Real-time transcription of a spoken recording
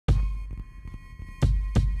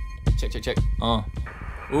Check. Oh,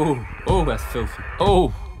 that's filthy.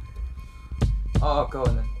 Oh, go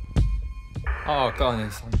on then. Go on then,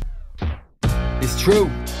 son. It's true,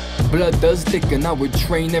 blood does thicken. I would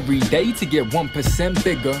train every day to get 1%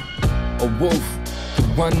 bigger. A wolf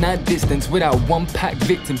could run that distance without one pack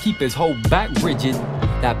victim, keep his whole back rigid.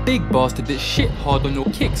 That big bastard that shit hard on your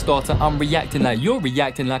Kickstarter, I'm reacting like you're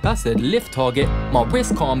reacting like I said lift target. My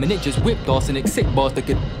wrist calm and it just whipped arsenic, sick bastard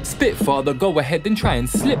could spit farther, go ahead and try and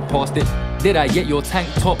slip past it. Did I get your tank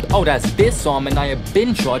topped? Oh, that's disarming. I have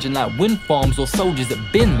been charging like wind farms or soldiers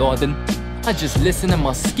at Bin Laden. I just listen and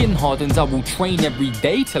my skin hardens. I will train every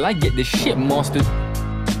day till I get this shit mastered.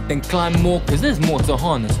 Then climb more cause there's more to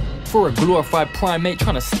harness. For a glorified primate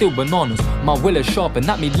trying to steal bananas. My will is sharp and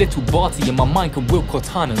that me little Barty and my mind can will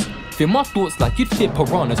cortanas. Fear my thoughts like you'd fear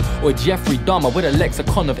piranhas. Or Jeffrey Dahmer with a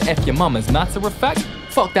lexicon of F your mamas. Matter of fact,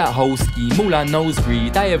 fuck that whole scheme, all I know's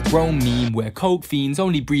greed. I have grown mean where coke fiends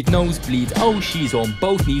only breathe nosebleeds. Oh, she's on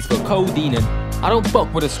both knees for codeine and I don't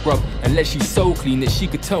fuck with a scrub unless she's so clean that she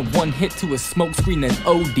could turn one hit to a smoke screen and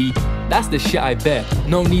OD. That's the shit I bear,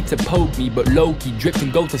 no need to poke me, but low-key drift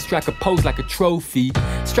and go to strike a pose like a trophy.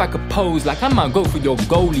 Strike a pose like I might go for your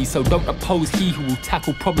goalie, so don't oppose he who will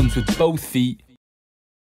tackle problems with both feet.